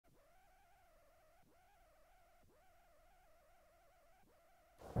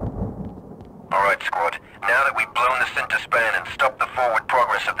Alright, squad. Now that we've blown the center span and stopped the forward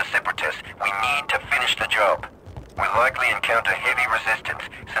progress of the Separatists, we need to finish the job. We'll likely encounter heavy resistance,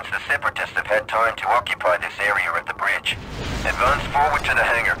 since the Separatists have had time to occupy this area of the bridge. Advance forward to the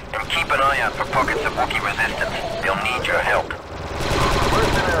hangar, and keep an eye out for pockets of Wookiee resistance. They'll need your help.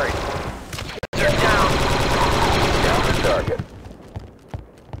 Mercenary. They're down. Down the target.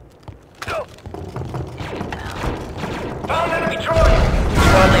 Go! Found enemy droid!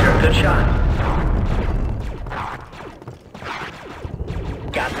 Squad leader, good shot.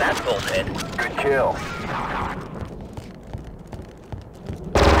 Got that bolthead. Good kill.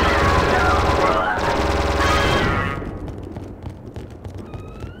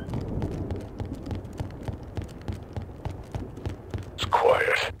 It's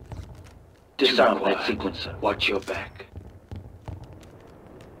quiet. Disarm that sequencer. Watch your back.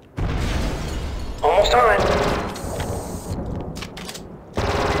 Almost on it.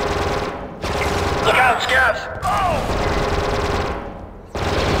 Look out, scabs! Oh!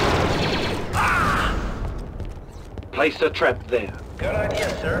 Place a trap there. Good idea,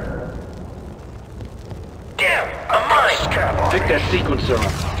 sir. Damn! A mine! Pick that sequencer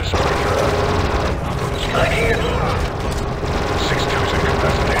up. Tracking it. 6-2's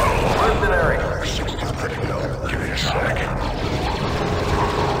incapacitated. Mercenary. 6-2 critical. Give me a sec.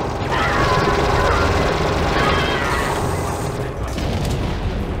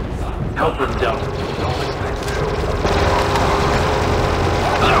 Help him, Delta.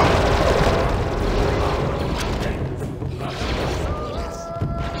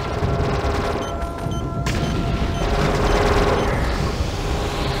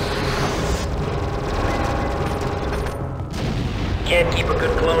 Can't keep a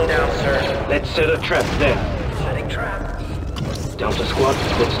good clone down, sir. Let's set a trap there. Setting trap. Delta Squad,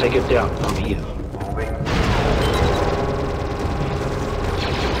 let's take it down from here. Moving.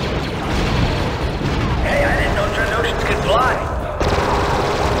 Hey, I didn't know Trandoshan's could fly.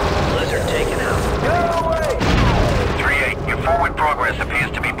 Blizzard taken out. Go away! 3-8, your forward progress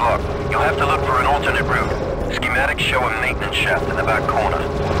appears to be blocked. You'll have to look for an alternate route. Schematics show a maintenance shaft in the back corner.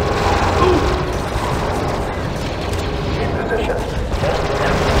 Move! In position.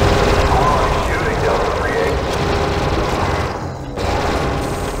 Shooting Delta 3-8.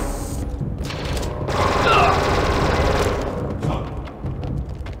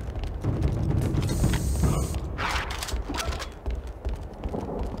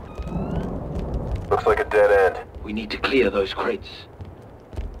 Looks like a dead end. We need to clear those crates.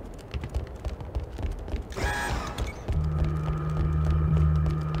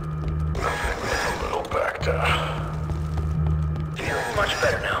 A little backed out. Feeling much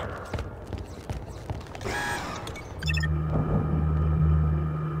better now.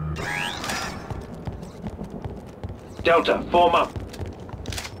 Delta, form up.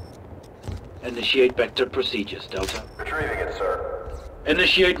 Initiate vector procedures, Delta. Retrieving it, sir.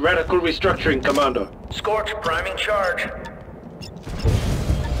 Initiate radical restructuring, Commando. Scorch, priming charge.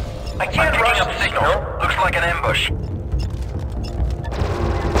 I I'm can't picking rush up this, signals. Looks like an ambush.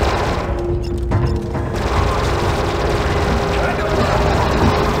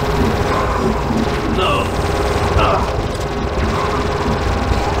 No!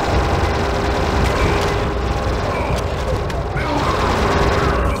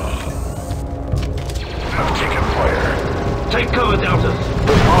 I've taken fire. Take cover, Delta.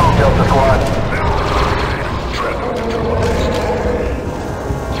 Delta Squad. Dreadnought neutralized.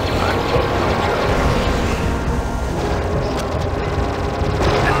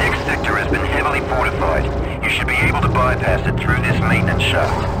 The next sector has been heavily fortified. You should be able to bypass it through this maintenance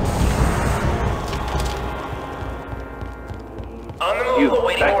shaft. On the move, You,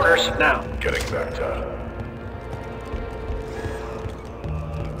 awaiting back orders. now. Getting backed out.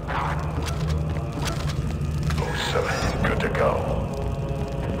 Oh, 07, good to go.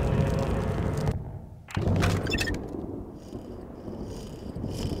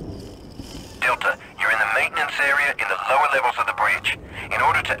 Delta, you're in the maintenance area in the lower levels of the bridge. In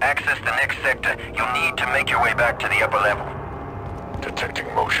order to access the next sector, you'll need to make your way back to the upper level.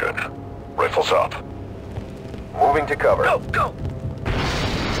 Detecting motion. Rifles up. Moving to cover. Go, go!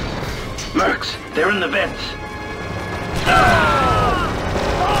 Mercs, they're in the vents.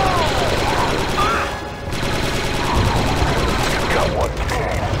 Got one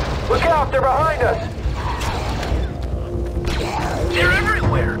pain. Look out, they're behind us! They're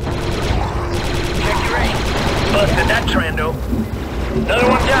everywhere! Check your aim. Busted that Trando. Another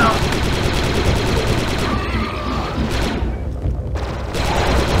one down.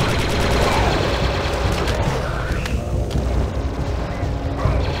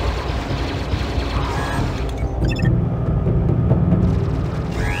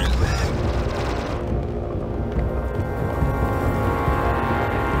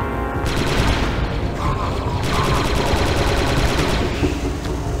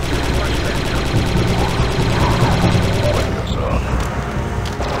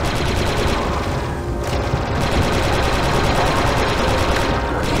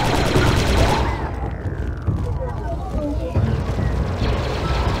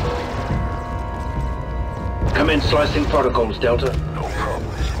 Commence slicing protocols, Delta. No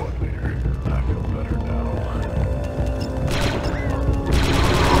problem, squad leader. I feel better now.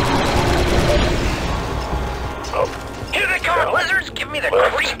 Up. Here they come, Down. lizards! Give me the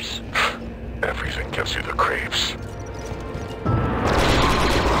Left. creeps! Everything gives you the creeps.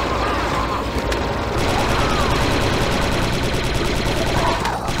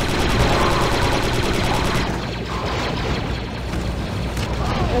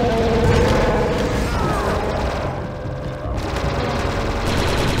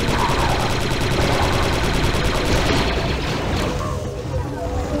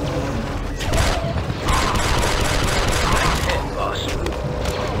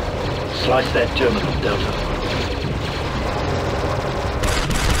 Slice that terminal, Delta.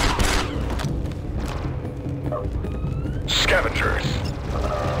 Scavengers.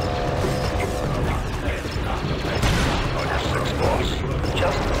 On your 6, boss.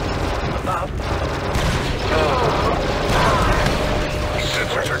 Just about.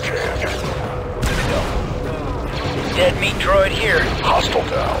 Sensors are jammed. Good to go. Dead meat droid here. Hostile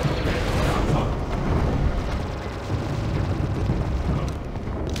down.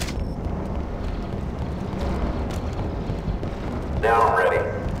 Now ready.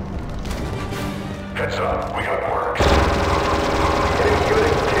 Heads up, we got works. Getting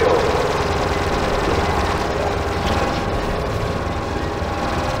unit killed.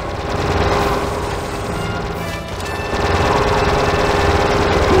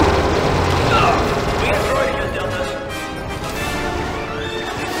 We got droid here, Deltas.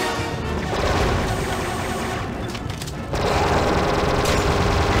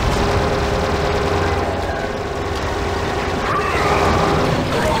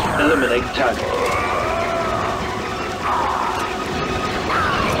 Eliminate target.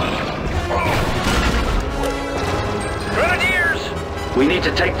 Grenadiers! We need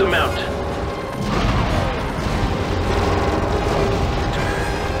to take them out.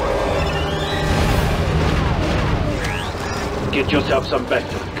 Get yourself some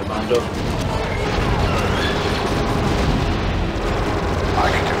vector, Commando. I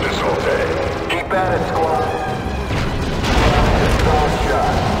can do this all day. Keep at it, squad. Last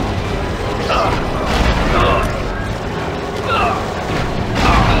shot.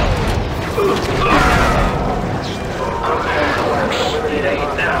 It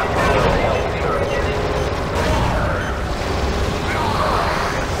ain't now.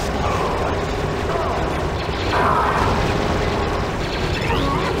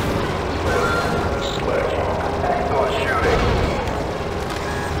 Excellent shooting.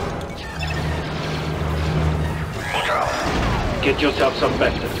 Get yourself some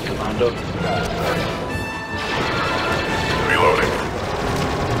vector, Commando. Reloading.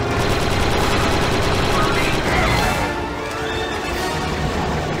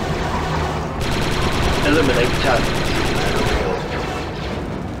 Eliminate target.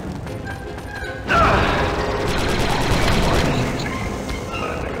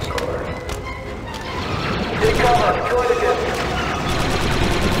 Landing is hard. Take cover. Destroy the disc.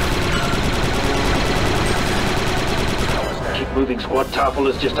 Keep moving, squad. Tarfful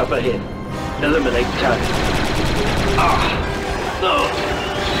is just up ahead. Eliminate target. No.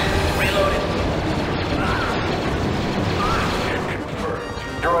 Reloading.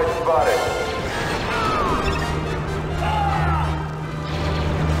 Droid spotted.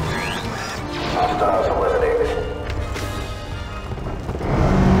 Hostiles eliminated.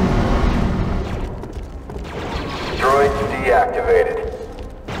 Droid deactivated.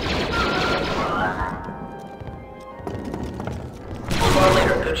 Squad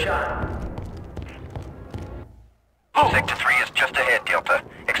leader, good shot. Sector 3 is just ahead, Delta.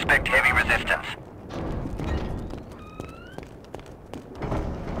 Expect heavy resistance.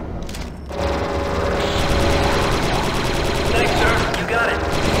 Thanks, sir. You got it.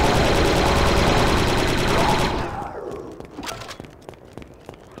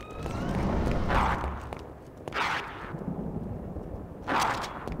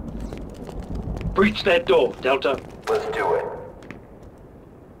 Breach that door, Delta. Let's do it.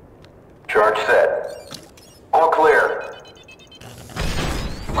 Charge set. All clear.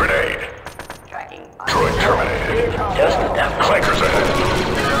 Grenade. Droid terminated. Just that much. Clankers ahead.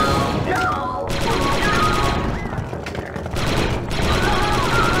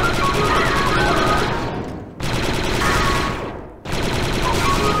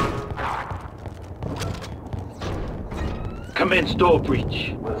 Commence door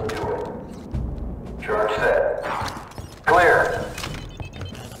breach. Let's do it. Charge set. Clear.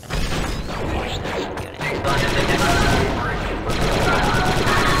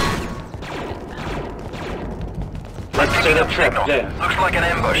 Let's set a trap there. Looks like an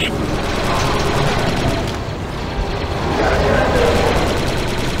ambush.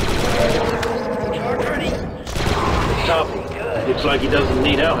 Tarfful. Looks like he doesn't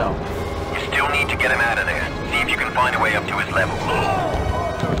need our help. You still need to get him out of there. See if you can find a way up to his level.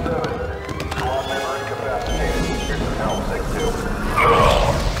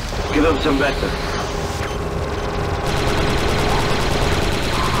 Give him some vector.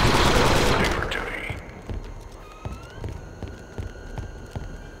 Ready for duty.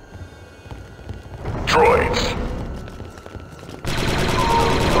 Droids.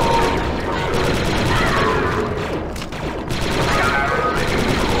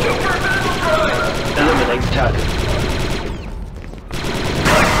 Eliminate target.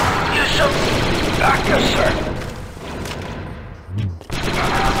 You some backup, sir.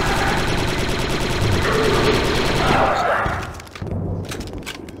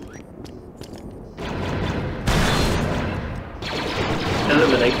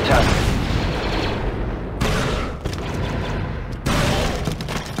 Eliminate target.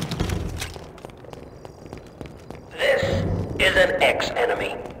 This is an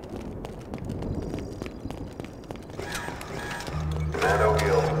ex-enemy. Commando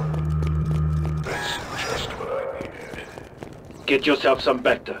kill. That's just what I needed. Get yourself some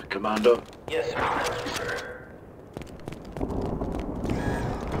vector, Commando. Yes, sir.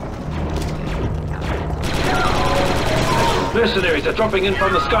 Mercenaries are dropping in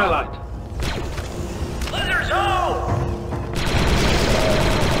from the skylight. Lizard's home!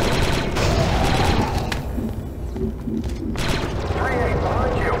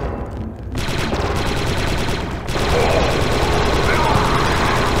 Behind you.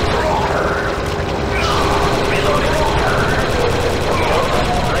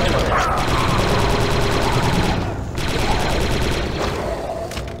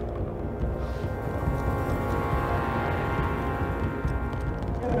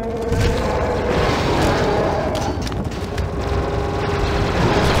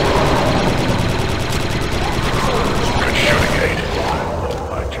 Good shooting, Kate. Oh,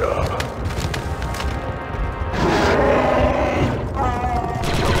 my job.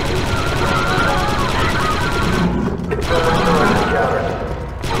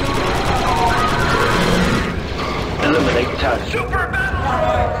 Eliminate target. Super battle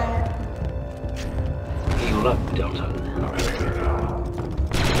Heal up, Delta. I'm in there now.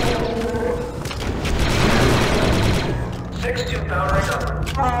 6-2 powering up.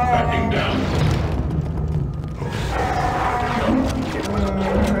 Backing down.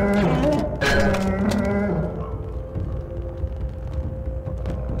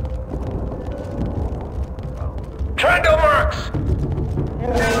 Trando marks!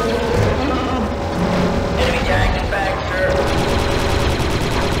 Enemy tank is back, sir.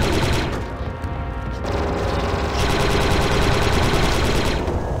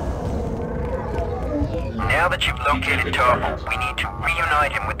 Now that you've located Tarfful, we need to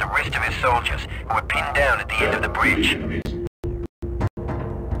reunite him with the rest of his soldiers who are pinned down at the end of the bridge.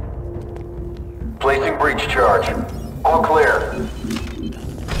 Placing breach charge. All clear.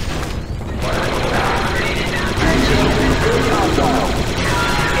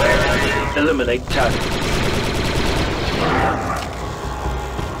 Eliminate target.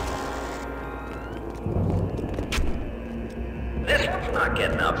 This one's not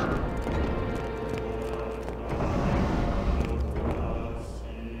getting up.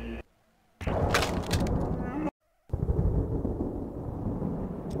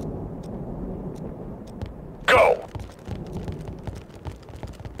 Go!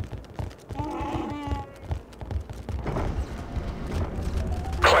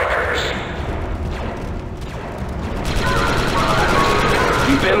 Clankers.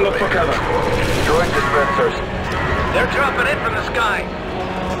 You better look for cover. Droid dispensers. They're dropping in from the sky.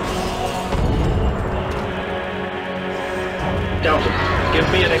 Delta,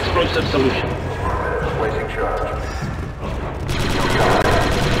 give me an explosive solution. Placing charge.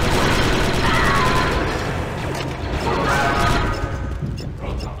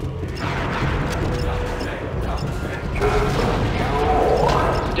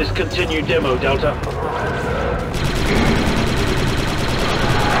 Discontinue demo, Delta.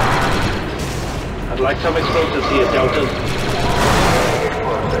 I'd like some explosives here, Delta.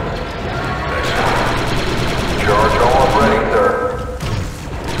 Charge all ready, sir.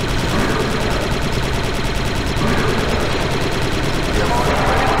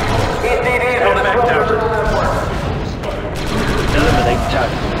 Come back, Delta. Eliminate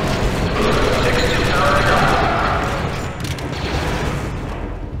target.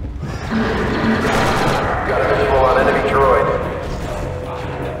 Got a visual on enemy droid.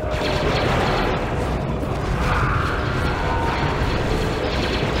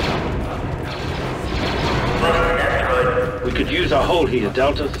 Busting that droid. use a hold here,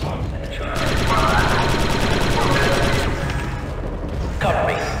 Deltas. Cover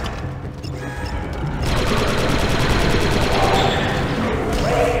me.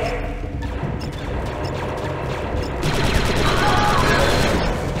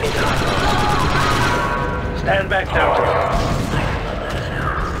 Stand back, Delta.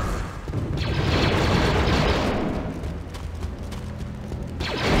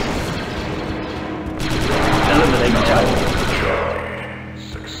 Eliminate tower.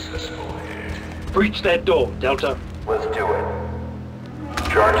 Successful hit. Breach that door, Delta. Let's do it.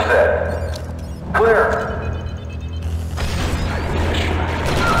 Charge set. Clear.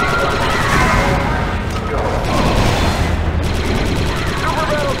 Super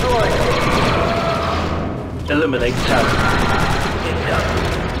battle droid. Eliminate tower.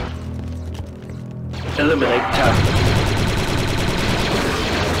 Eliminate tower.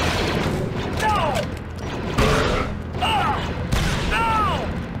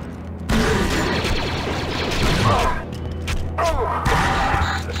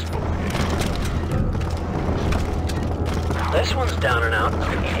 This one's down and out.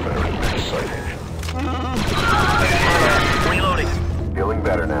 Very exciting. Reloading. Feeling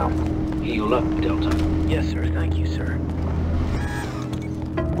better now. Heal up, Delta. Yes, sir. Thank you, sir.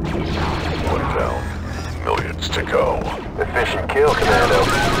 One down. Millions to go. Efficient kill, Commando.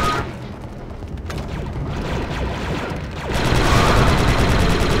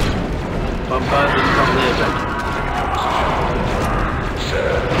 Bombardment from there, Delta.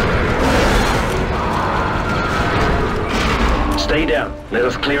 Stay down. Let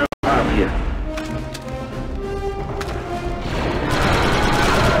us clear a path here.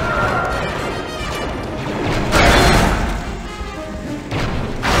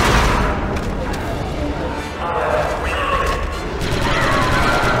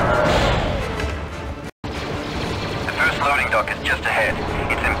 The first loading dock is just ahead.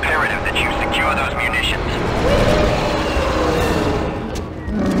 It's imperative that you secure those munitions.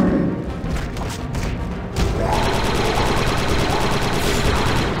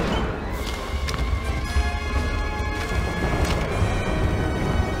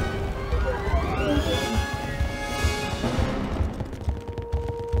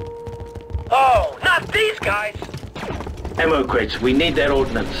 Oh, not these guys! Ammo crates. We need that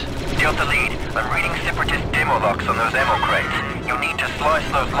ordnance. Delta Lead, I'm reading Separatist demo locks on those ammo crates. You'll need to slice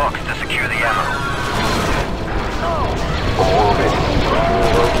those locks to secure the ammo.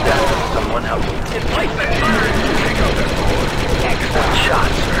 Someone help. Emplacement burn! Take out that bullet. Excellent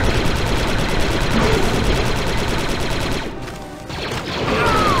shot, sir.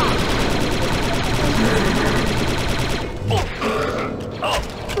 Oh.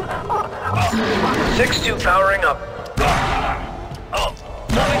 6-2 powering up. Oh.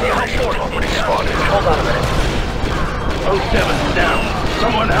 Company spotted. Hold on a minute. 07's down.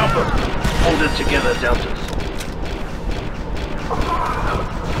 Someone help us. Hold it together, Deltas.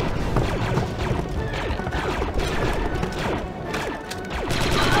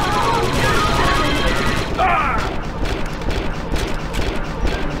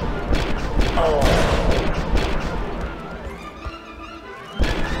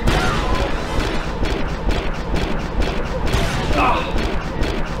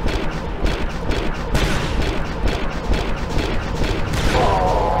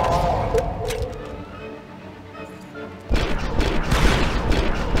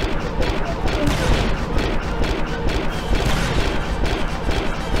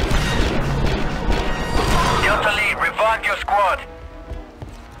 Delta Lead, revive your squad.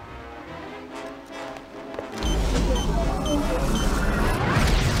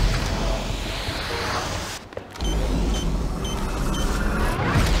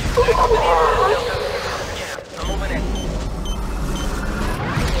 I'm moving in.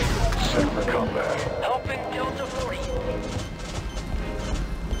 Set for combat. Helping Delta 40.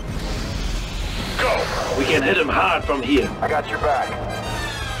 Go! We can hit him hard from here. I got your back.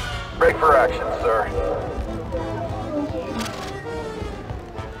 Break for action, sir.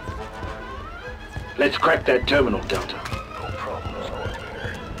 Let's crack that terminal, Delta. No problems,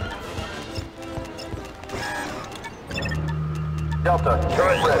 Coordinator. Delta,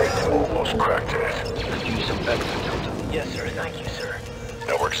 turret ready. Almost cracked it. Could use some better, Delta. Yes, sir. Thank you, sir.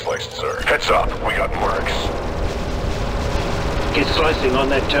 Network sliced, sir. Heads up, we got marks. Get slicing on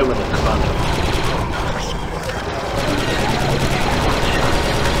that terminal, Commander.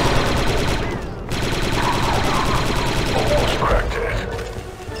 Almost cracked it.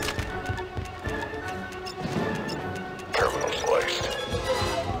 Terminal sliced.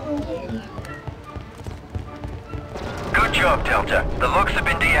 Good job, Delta. The locks Trucks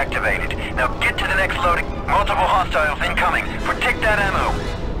have been deactivated. Now get to the next loading. Multiple hostiles incoming. Protect that ammo.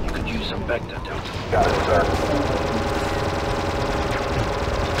 You could use some Vector, Delta. Got it, sir.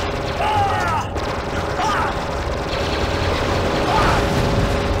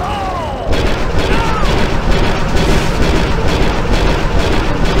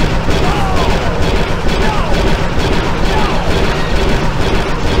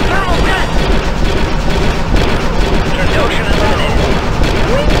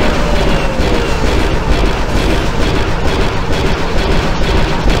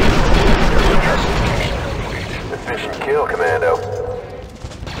 Mission kill, Commando.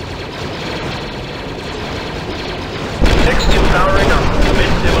 6-2 powering up.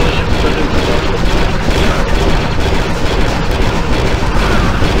 Commence demolition maneuver, Delta.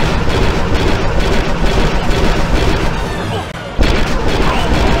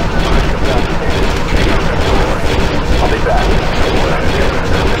 I'll be back.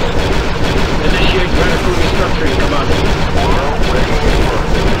 Initiate radical restructuring, Commander.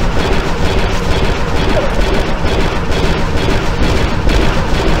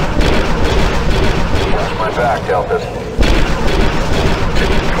 Watch my back, Deltas.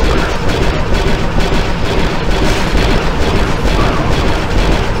 Taking cover.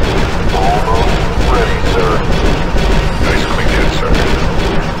 Almost ready, sir. Nice clean in, sir.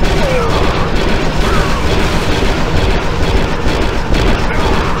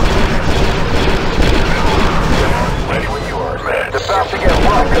 Ready when you are, man. It's about to get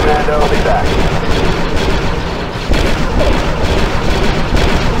rough, Commando. I'll be back.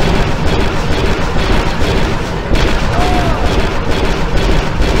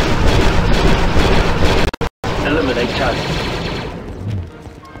 Eliminate target.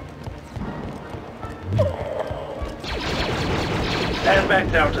 Stand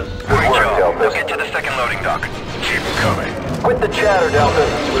back, Deltas. Great work, job. Delta. Now get to the second loading dock. Keep coming. Quit the chatter, Delta.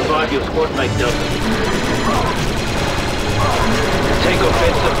 Revive your squad mate, Delta. Take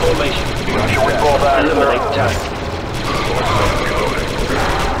offensive formation. Should we fall back? Eliminate target.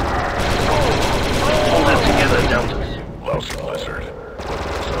 Hold it together, Deltas. Lousy blizzard.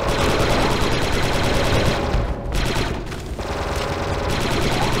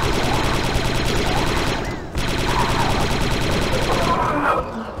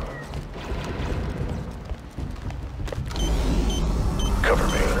 Cover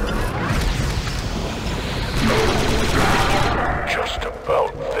me. Just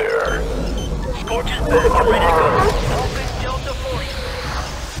about there. Scorches back and ready to go. Open Delta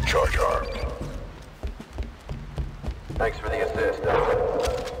 40. Charge armed. Thanks for the assist, Delta.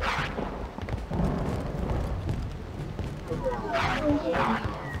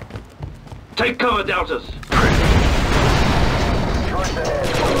 Take cover, Deltas. Choice ahead.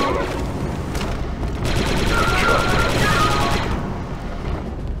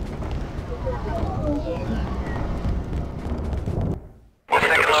 The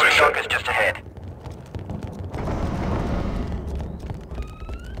second loading dock is just ahead.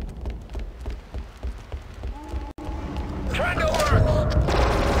 Trando works.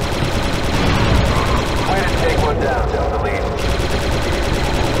 Way to take one down, Delta lead.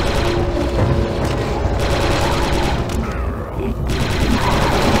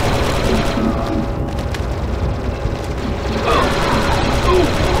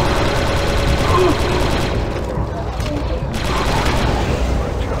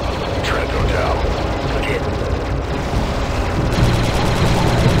 Trando down. Good hit.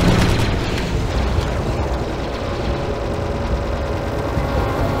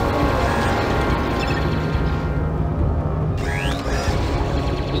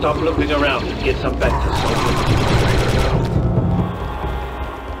 Stop looking around and get some Vector, soldier.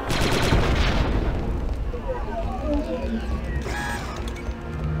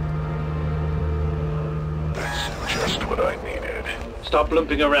 That's just what I needed. Stop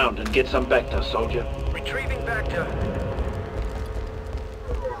limping around and get some Vector, soldier. Retrieving back to...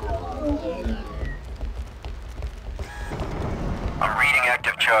 I'm reading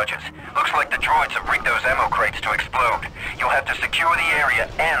active charges. Looks like the droids have rigged those ammo crates to explode. You'll have to secure the area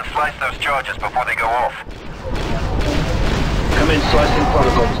and slice those charges before they go off. Commence slicing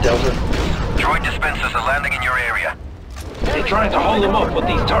protocols, Delta. Droid dispensers are landing in your area. They're trying to hold them off with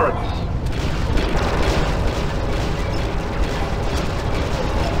these turrets.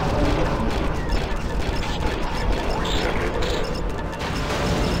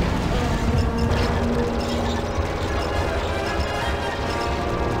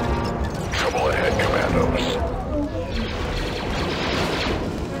 Trouble ahead, Commandos.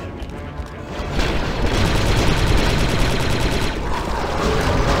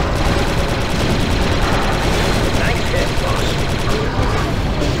 Nice hit, boss.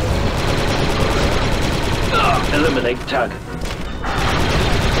 Eliminate target.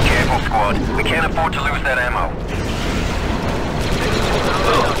 Careful, squad. We can't afford to lose that ammo.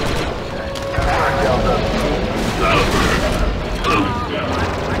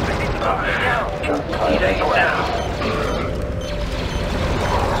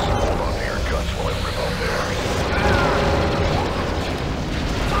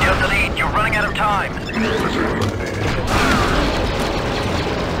 Delta Lead, you're running out of time. Need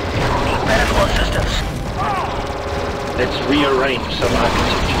medical assistance. Let's rearrange some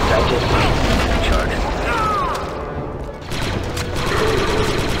architecture, Delta. Charge.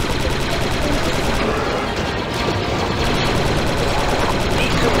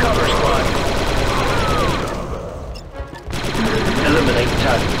 Need some cover, squad. Eliminate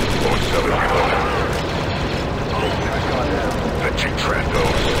target. Fetching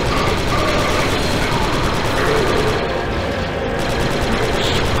Trandos.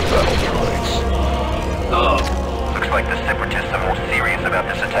 Battle droids. Oh, Looks like the Separatists are more serious about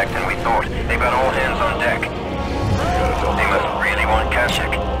this attack than we thought. They've got all hands on deck. They must really want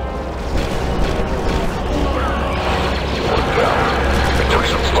Kashyyyk. It took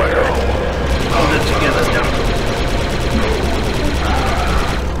some fire. hold it together, Delta.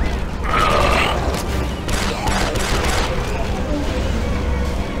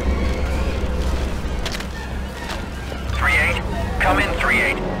 3-8, come in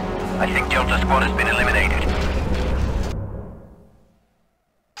 3-8. I think Delta Squad has been eliminated.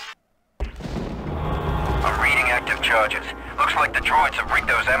 I'm reading active charges. Looks like the droids have rigged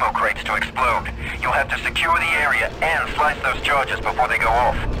those ammo crates to explode. You'll have to secure the area and slice those charges before they go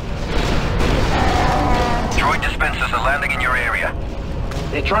off. Droid dispensers are landing in your area.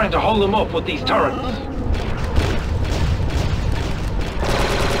 They're trying to hold them off with these turrets. 4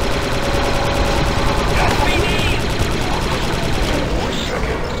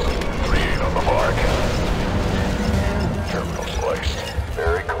 seconds. 3-8 on the mark. Terminal sliced.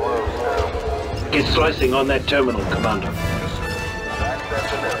 Very close now. Get slicing on that terminal, Commander. Access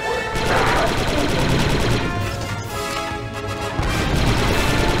to network.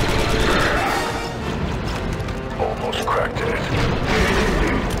 Almost cracked it.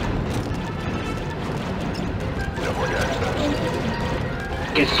 Network access.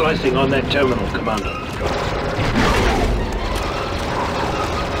 Get slicing on that terminal, Commander.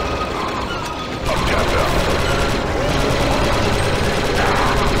 Up, down.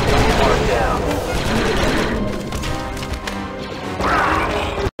 Mark down.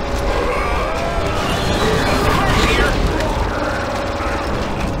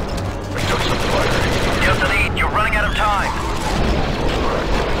 We took some fire. Delta Lead, you're running out of time.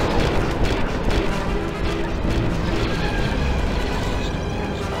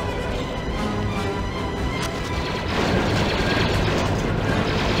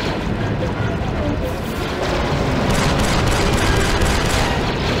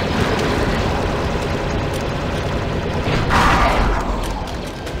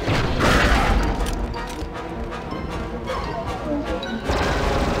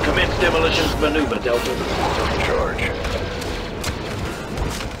 Commence demolitions maneuver, Delta. Charge.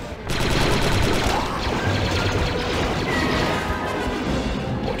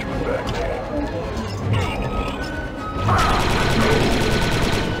 Watch my back, team.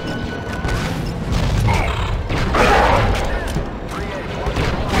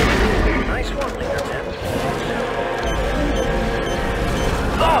 Nice one, leader, man.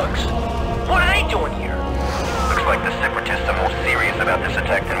 Thugs! What are they doing here? Looks like the Separatists are more serious about this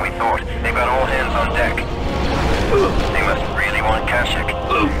attack than we thought. They've got all hands on deck. They must really want Kashyyyk.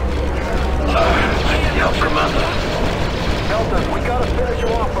 Help, Commander. Delta, we gotta finish you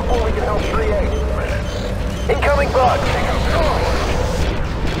off before we can help 3-8. Incoming bug!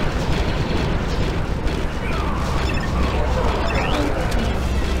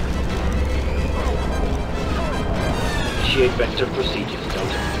 Initiate vector procedures,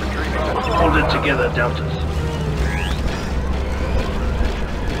 Delta. Hold it together, Deltas.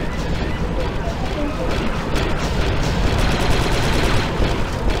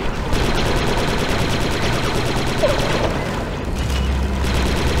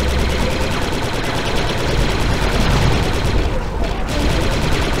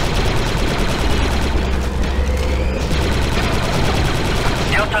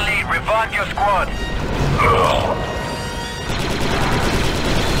 Delta Lead, revive your squad.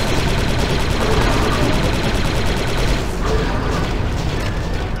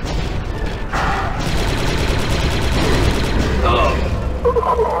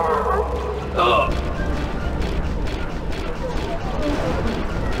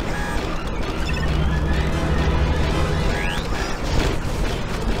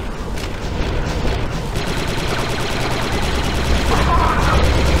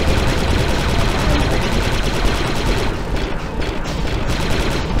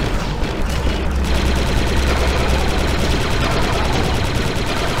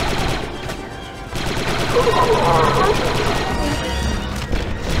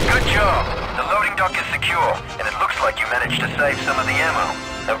 Good job. The loading dock is secure, and it looks like you managed to save some of the ammo.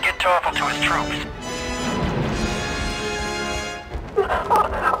 Now get Tarfful to his troops.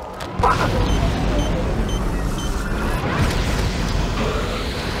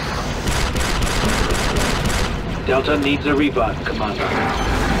 Delta needs a revive, Commander.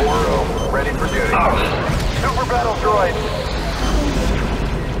 4-0, ready for duty. Super battle droid.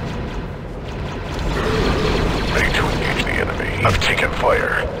 Ready to engage the enemy. I've taken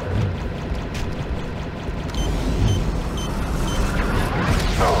fire.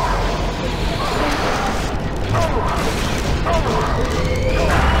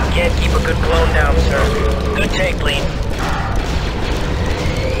 Can't keep a good clone down, sir. Good take, Lean.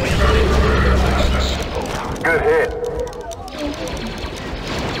 Good hit.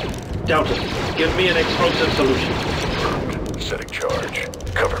 Delta, give me an explosive solution. Setting charge.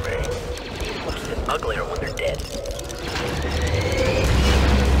 Cover me. Looks even uglier when they're dead.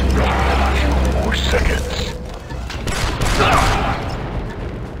 2 more seconds.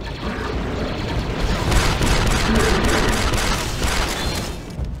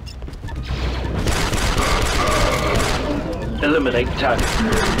 Eliminate target.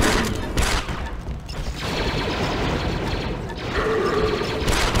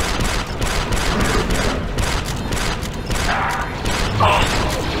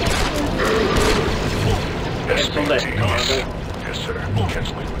 Cancel that, Commander. Yes, sir.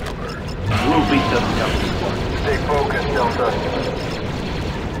 Canceling maneuver. We'll beat them, Delta Squad. Stay focused, Delta.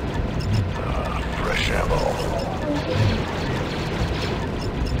 Fresh ammo.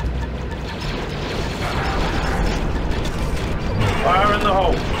 Fire in the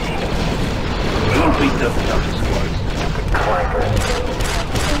hole. We'll beat them, Delta Squad.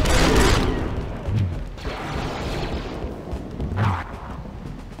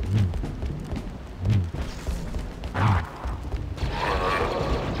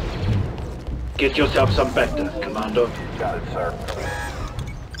 Get yourself some Vector, Commando. Got it, sir.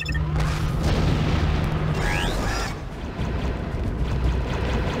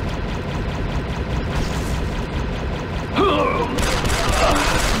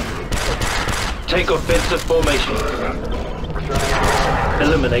 Take offensive formation.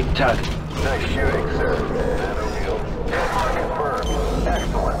 Eliminate target. Nice shooting, sir. Confirmed.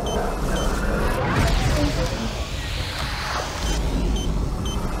 Excellent.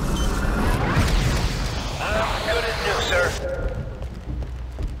 Good as new, sir.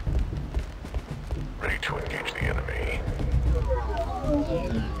 Ready to engage the enemy.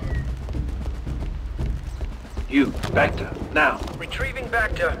 You, Vector, now. Retrieving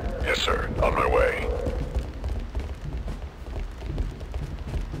Bacta. Yes, sir. On my way.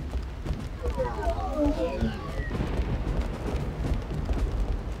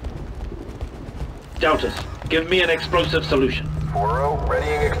 Deltas, give me an explosive solution. 4-0,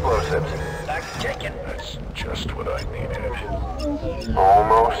 readying explosives. Back taken. That's just what I needed.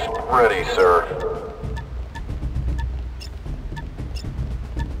 Almost ready, sir.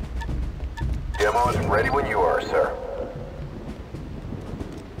 Demo is ready when you are, sir.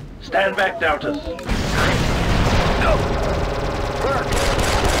 Stand back, Deltas. Go. Burn.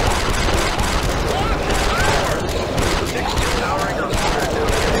 6-2 powering up.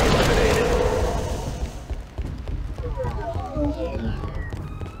 Eliminated.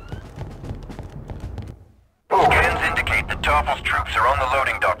 Scans indicate that Tarfful's troops are on the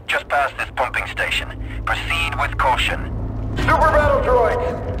loading dock just past this pumping station. Proceed with caution. Super battle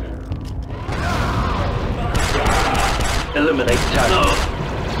droids. Eliminate target.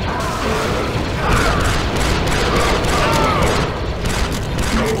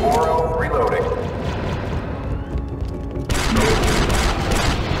 4-0, reloading.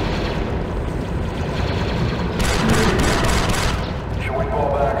 Should we fall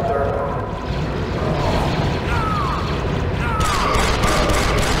back, sir?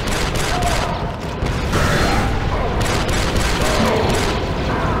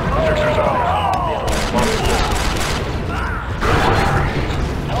 Fixers out.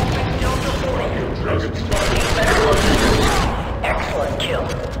 Excellent kill.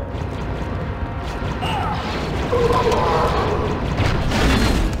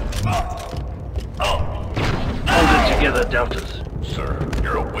 Hold it together, Deltas. Sir,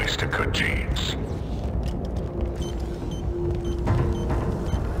 you're a waste of good genes.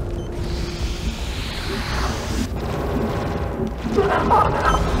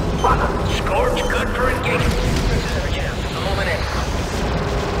 Scorch, good for engagement. This is our chance. I'm moving in.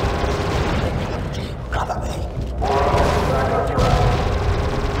 Back on track.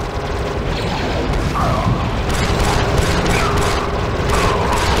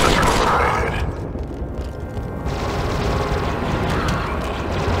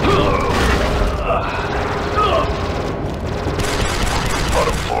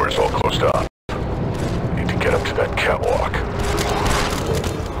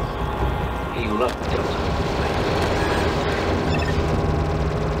 pull up, Delta.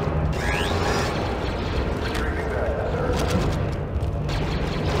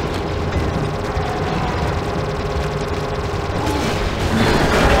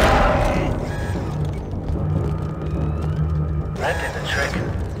 That did the trick.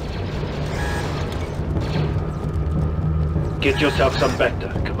 Get yourself some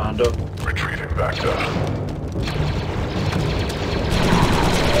Vector, Commando. Retreating Vector.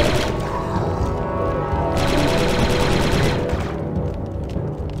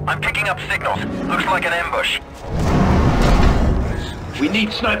 I'm picking up signals. Looks like an ambush. We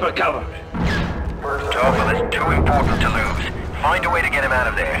need sniper cover. Tarfful is too important to lose. Find a way to get him out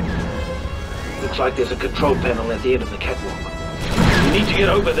of there. Looks like there's a control panel at the end of the catwalk. We need to get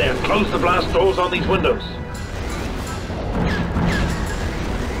over there and close the blast doors on these windows.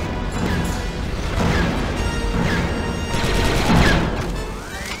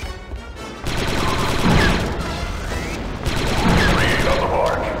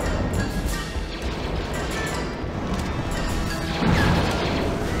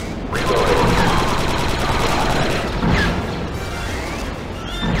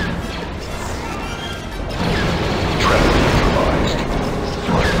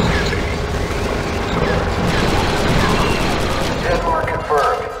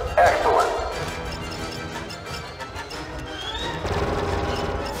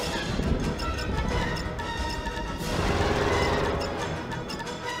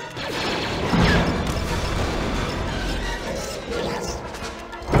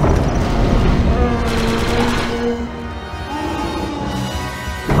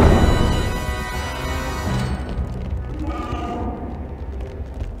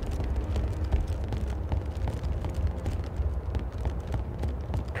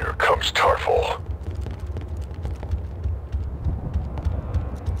 Comes Tarfful.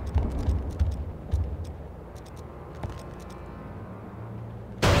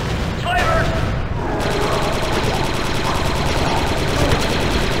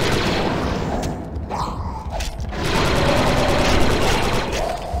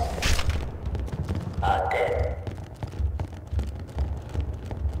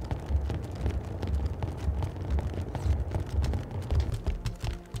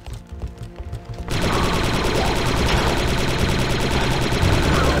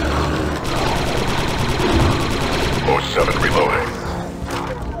 XIII reloading.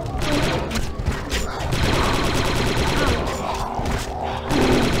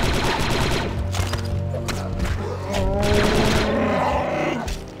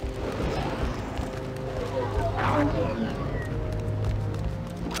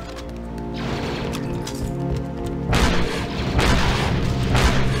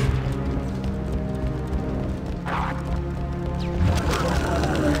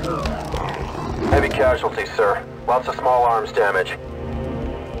 Heavy casualties, sir. Lots of small arms damage.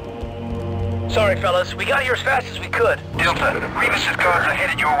 Sorry, fellas. We got here as fast as we could. Delta, Grievous' guards are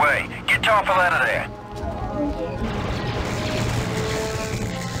headed your way. Get Tarfful out of there.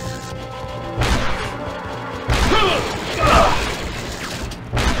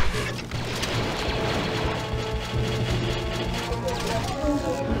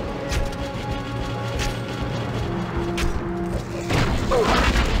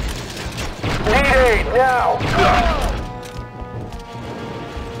 Need aid, now!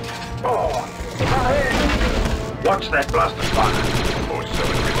 Watch that blaster fire. XIII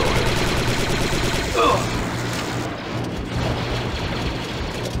reloading.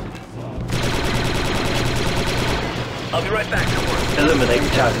 I'll be right back, don't worry. Eliminate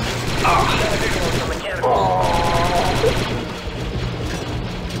target.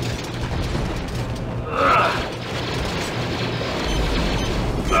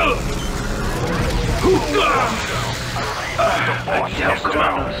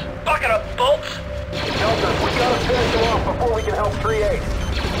 Commandos. Bucket of bolts! Delta, we gotta finish him off before we can help XIII.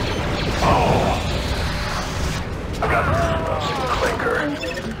 I got some clinker.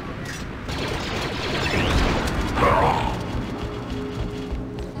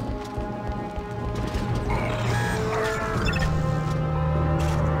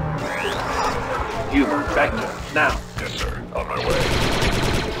 Human Vector, now. Yes, sir. On my way.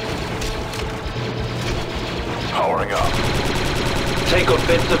 Powering up. Take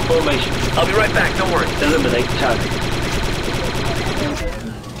offensive formation. I'll be right back, don't worry. Eliminate target.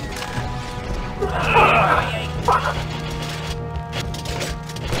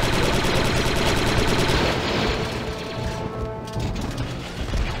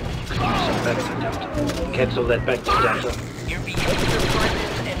 Some Vector, Delta. Cancel that Vector, Delta. Your behavior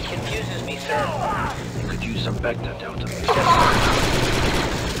frightens and confuses me, sir. You could use some Vector, Delta.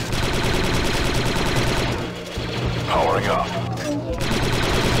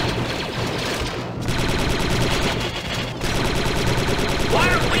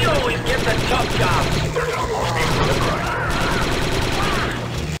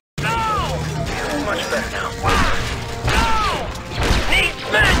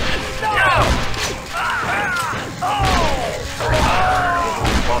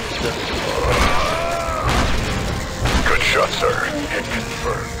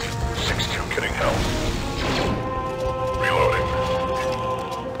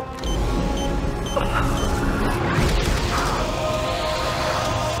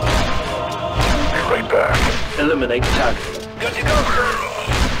 eliminate the target. Good to go, sir.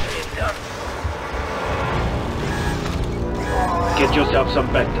 It's done. Get yourself some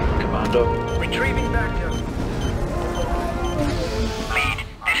Vector, Commando. Retrieving Vector. Lead,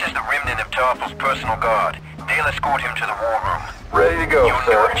 this is the remnant of Tarfful's personal guard. They'll escort him to the war room. Ready to go, Your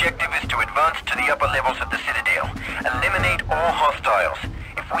new sir. objective is to advance to the upper levels of the Citadel. Eliminate all hostiles.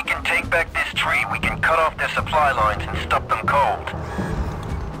 If we can take back this tree, we can cut off their supply lines and stop them cold.